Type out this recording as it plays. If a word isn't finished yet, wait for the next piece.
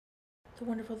The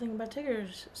wonderful thing about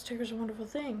Tiggers is Tiggers are wonderful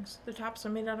things. Their tops are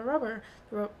made out of rubber.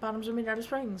 Their bottoms are made out of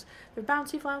springs. They're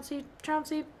bouncy, flouncy,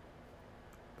 trouncy,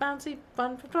 bouncy,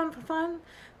 fun, fun, fun, fun.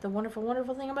 The wonderful,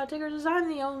 wonderful thing about Tiggers is I'm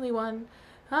the only one.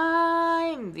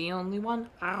 I'm the only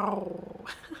one. Ow.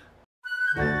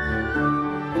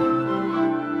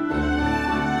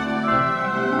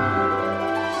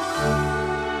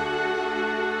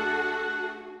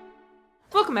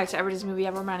 Welcome back to Everyday's Movie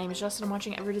Ever. My name is Jess and I'm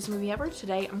watching Everyday's Movie Ever.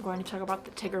 Today I'm going to talk about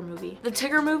the Tigger Movie. The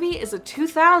Tigger Movie is a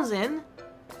 2000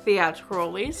 theatrical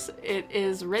release. It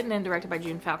is written and directed by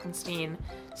Jun Falkenstein.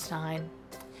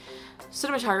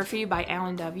 Cinematography by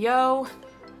Daviau.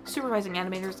 Supervising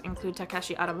animators include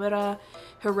Takeshi Aramura,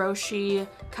 Hiroshi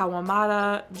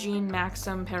Kawamata,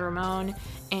 Jean-Maxime Peramone,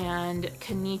 and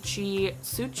Kenichi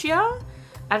Tsuchiya.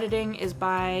 Editing is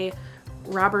by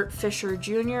Robert Fisher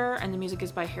Jr., and the music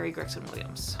is by Harry Gregson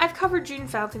Williams. I've covered Jun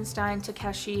Falkenstein,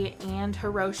 Takeshi, and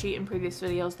Hiroshi in previous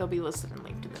videos. They'll be listed and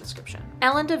linked in the description.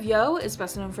 Daviau is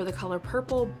best known for The Color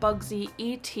Purple, Bugsy,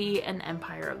 E.T., and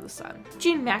Empire of the Sun.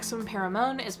 Jean-Maxime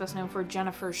Peramone is best known for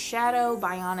Jennifer's Shadow,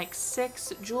 Bionic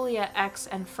 6, Julia X,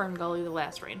 and Fern Gully: The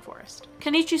Last Rainforest.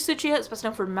 Kenichi Tsuchiya is best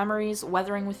known for Memories,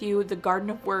 Weathering with You, The Garden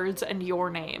of Words, and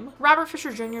Your Name. Robert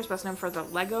Fisher Jr. is best known for The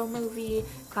Lego Movie,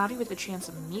 Cloudy with a Chance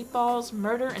of Meatballs,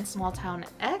 Murder in Small Town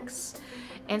X,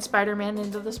 and Spider-Man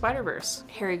Into the Spider-Verse.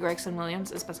 Harry Gregson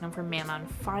Williams is best known for Man on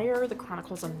Fire, The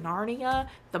Chronicles of Narnia,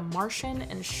 The Martian,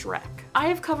 and Shrek. I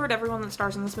have covered everyone that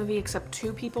stars in this movie except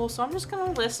 2 people, so I'm just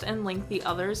gonna list and link the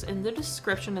others in the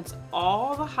description. It's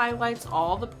all the highlights,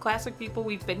 all the classic people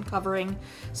we've been covering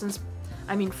since,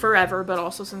 I mean forever, but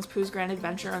also since Pooh's Grand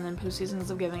Adventure and then Pooh's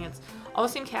Seasons of Giving. It's all the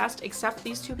same cast except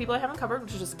these 2 people I haven't covered,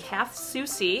 which is just Kath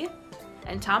Soucie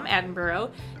and Tom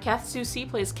Attenborough. Kath Soucie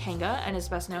plays Kanga and is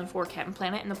best known for Captain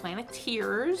Planet and the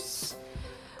Planeteers,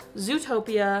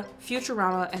 Zootopia,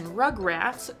 Futurama, and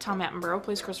Rugrats. Tom Attenborough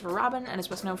plays Christopher Robin and is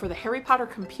best known for the Harry Potter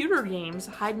computer games,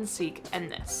 Hide and Seek,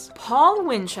 and this. Paul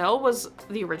Winchell was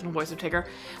the original voice of Tigger,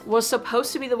 was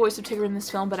supposed to be the voice of Tigger in this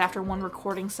film, but after one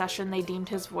recording session they deemed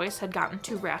his voice had gotten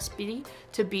too raspy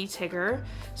to be Tigger,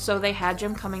 so they had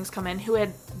Jim Cummings come in, who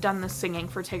had done the singing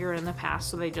for Tigger in the past,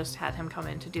 so they just had him come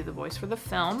in to do the voice for the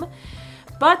film.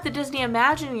 But the Disney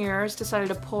Imagineers decided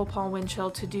to pull Paul Winchell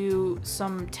to do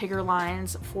some Tigger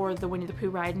lines for the Winnie the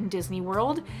Pooh ride in Disney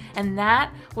World, and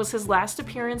that was his last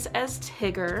appearance as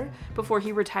Tigger before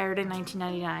he retired in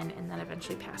 1999 and then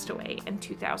eventually passed away in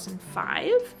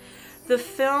 2005. The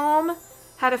film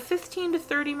had a $15 to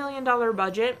 $30 million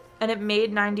budget, and it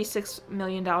made $96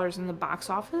 million in the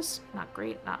box office. Not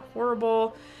great, not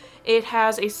horrible. It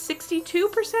has a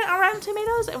 62% on Rotten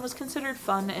Tomatoes and was considered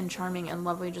fun and charming and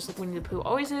lovely, just like Winnie the Pooh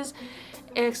always is,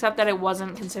 except that it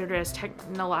wasn't considered as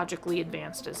technologically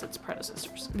advanced as its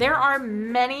predecessors. There are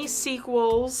many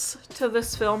sequels to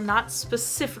this film, not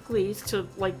specifically to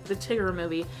like the Tigger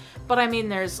movie, but I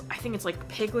mean I think it's like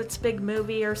Piglet's Big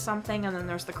Movie or something, and then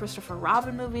there's the Christopher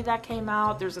Robin movie that came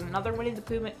out. There's another Winnie the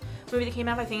Pooh movie that came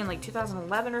out I think in like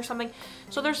 2011 or something.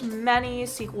 So there's many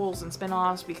sequels and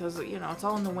spin-offs because, you know, it's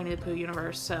all in the Winnie the Pooh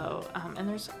universe, so and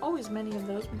there's always many of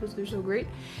those because they're so great.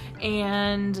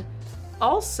 And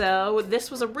also, this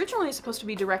was originally supposed to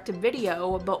be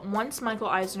direct-to-video, but once Michael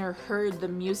Eisner heard the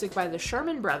music by the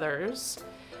Sherman Brothers,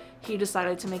 he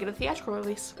decided to make it a theatrical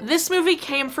release. This movie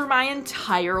came for my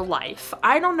entire life.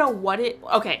 I don't know what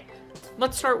okay,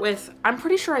 let's start with, I'm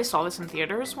pretty sure I saw this in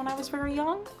theaters when I was very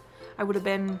young. I would have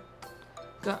been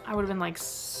like,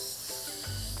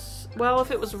 well,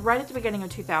 if it was right at the beginning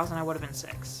of 2000, I would have been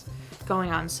 6,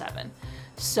 going on 7.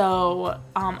 So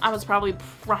I was probably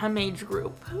prime age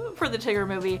group for the Tigger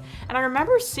movie, and I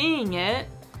remember seeing it,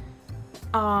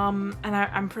 and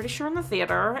I'm pretty sure in the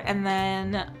theater, and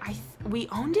then we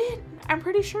owned it, I'm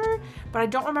pretty sure, but I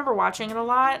don't remember watching it a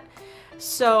lot.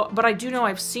 So, but I do know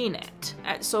I've seen it.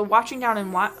 So sitting down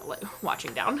and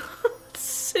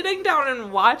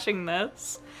watching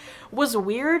this was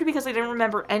weird because I didn't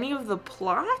remember any of the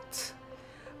plot.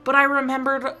 But I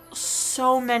remembered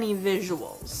so many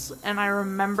visuals, and I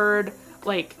remembered,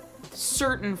 like,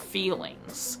 certain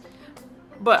feelings.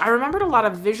 But I remembered a lot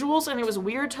of visuals, and it was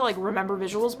weird to, like, remember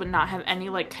visuals but not have any,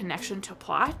 like, connection to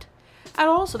plot at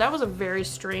all, so that was a very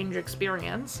strange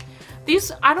experience.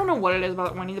 I don't know what it is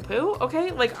about Winnie the Pooh,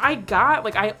 okay? Like,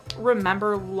 I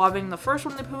remember loving the first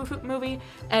Winnie the Pooh movie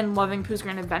and loving Pooh's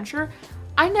Grand Adventure.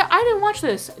 I didn't watch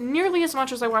this nearly as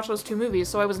much as I watched those 2 movies,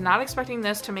 so I was not expecting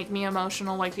this to make me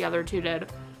emotional like the other 2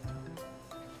 did.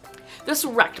 This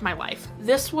wrecked my life.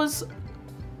 This was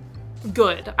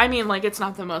good. I mean, like, it's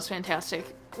not the most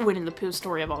fantastic Winnie the Pooh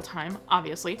story of all time,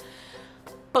 obviously.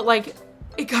 But, like,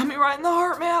 it got me right in the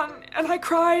heart, man, and I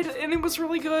cried, and it was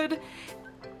really good.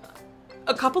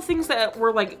 A couple things that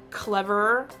were like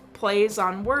clever plays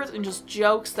on words and just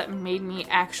jokes that made me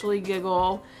actually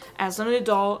giggle as an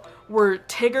adult were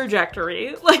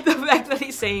Tiggerjectory. Like the fact that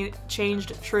he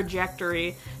changed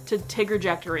trajectory to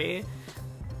Tiggerjectory.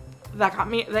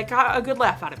 That got a good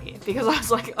laugh out of me because I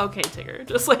was like, okay, Tigger,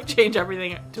 just like change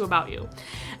everything to about you.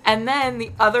 And then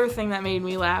the other thing that made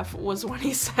me laugh was when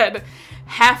he said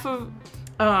half of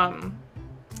the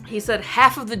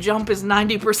jump is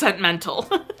 90% mental.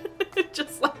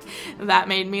 Just like, that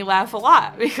made me laugh a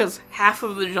lot because half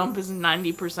of the jump is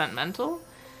 90% mental.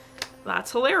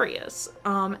 That's hilarious.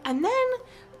 And then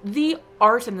the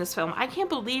art in this film, I can't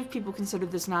believe people consider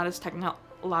this not as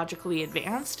technologically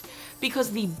advanced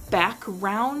because the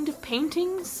background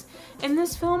paintings in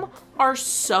this film are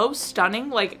so stunning.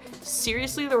 Like,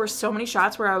 seriously, there were so many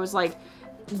shots where I was like,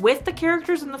 with the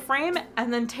characters in the frame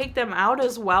and then take them out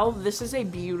as well, this is a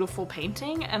beautiful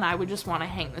painting and I would just want to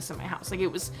hang this in my house. Like,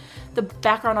 it was, the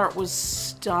background art was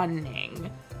stunning.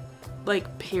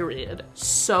 Like, period.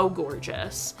 So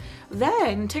gorgeous.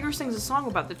 Then Tigger sings a song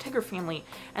about the Tigger family,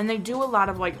 and they do a lot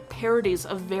of like parodies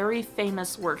of very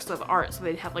famous works of art. So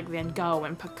they'd have like Van Gogh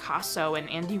and Picasso and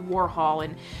Andy Warhol,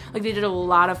 and like they did a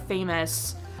lot of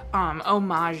famous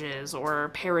homages or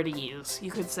parodies, you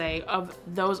could say, of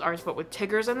those arts, but with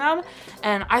Tiggers in them.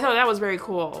 And I thought that was very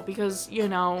cool because, you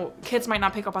know, kids might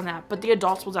not pick up on that, but the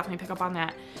adults will definitely pick up on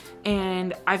that.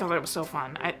 And I thought that was so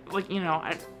fun. I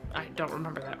don't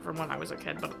remember that from when I was a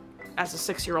kid, but as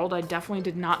a 6-year-old, I definitely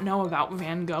did not know about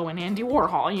Van Gogh and Andy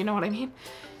Warhol, you know what I mean?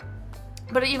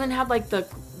 But it even had like the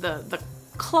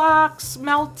clocks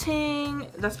melting.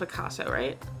 That's Picasso,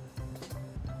 right?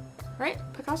 Right?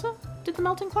 Picasso did the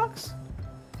melting clocks?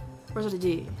 Or was it a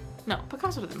D? No,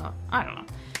 Picasso did the I don't know.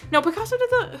 No, Picasso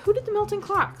did who did the melting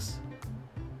clocks?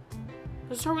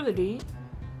 Does it start with a D?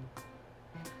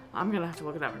 I'm gonna have to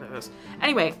look it up after this.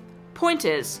 Anyway, point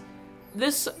is,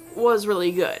 this was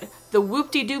really good. The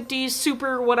whoop-de-doop-de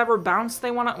super whatever bounce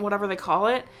they want, whatever they call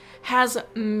it, has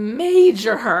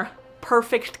major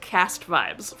perfect cast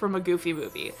vibes from a Goofy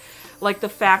movie. Like the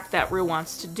fact that Rue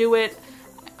wants to do it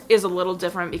is a little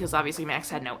different because obviously Max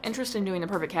had no interest in doing the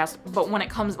perfect cast, but when it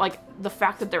comes, like, the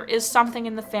fact that there is something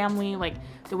in the family, like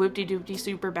the whoop-de-doop-de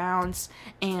super bounce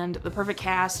and the perfect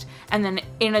cast, and then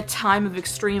in a time of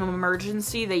extreme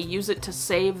emergency, they use it to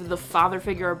save the father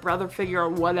figure or brother figure or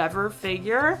whatever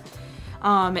figure,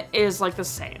 is like the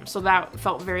same. So that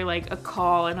felt very like a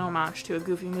call and homage to a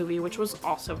Goofy movie, which was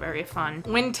also very fun.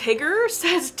 When Tigger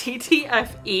says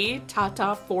TTFE,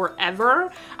 Tata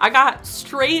forever, I got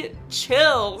straight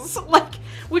chills, like,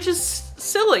 which is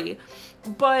silly,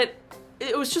 but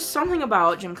it was just something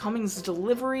about Jim Cummings'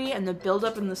 delivery and the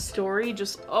build-up in the story.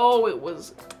 Just, oh, it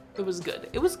was good.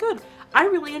 It was good. I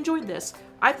really enjoyed this.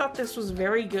 I thought this was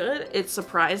very good. It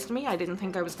surprised me. I didn't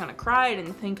think I was gonna cry. I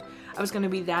didn't think I was gonna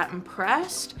be that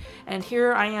impressed. And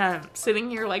here I am, sitting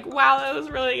here like, wow, that was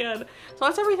really good. So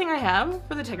that's everything I have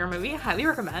for the Tigger movie. I highly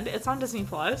recommend. It's on Disney+.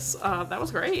 That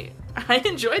was great. I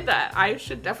enjoyed that. I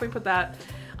should definitely put that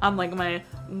on like my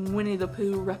Winnie the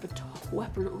Pooh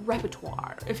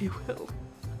repertoire, if you will.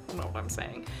 I don't know what I'm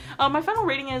saying. My final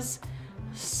rating is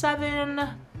 7.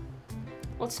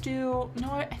 Let's do, no,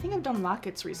 I think I've done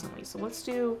Lockets recently, so let's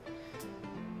do,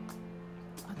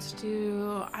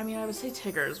 I mean, I would say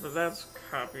Tiggers, but that's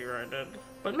copyrighted.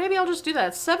 But maybe I'll just do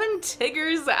that. 7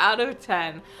 Tiggers out of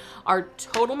 10. Our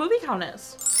total movie count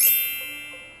is.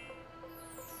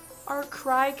 Our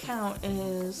cry count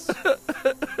is.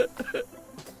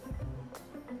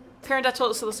 Parent.total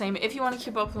is still the same. If you want to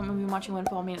keep up with the movie watching when,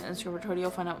 follow me on Instagram or Twitter.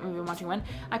 You'll find out movie watching when.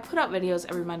 I put out videos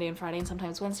every Monday and Friday and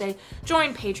sometimes Wednesday.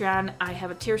 Join Patreon. I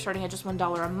have a tier starting at just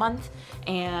 $1 a month,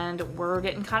 and we're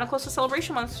getting kind of close to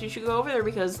Celebration Month, so you should go over there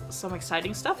because some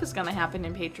exciting stuff is going to happen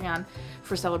in Patreon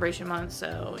for Celebration Month,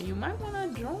 so you might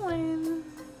want to join.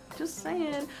 Just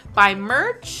saying. Buy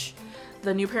merch.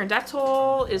 The new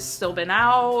Parent.total is still been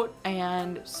out,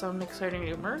 and some exciting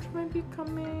new merch might be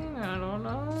coming. I don't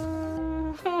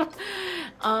know.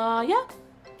 Yeah.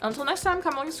 Until next time,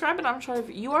 comment, like, subscribe, and I'm sure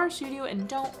if you are a studio and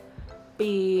don't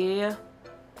be.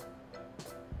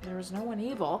 There is no one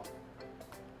evil.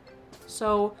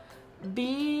 So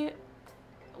be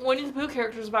Winnie the Pooh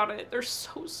characters about it. They're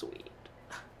so sweet.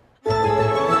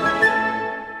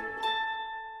 I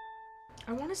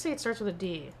want to say it starts with a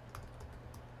D.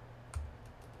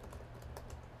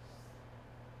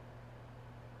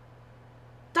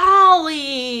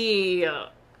 Dolly!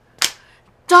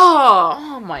 Duh!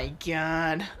 Oh my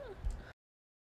god.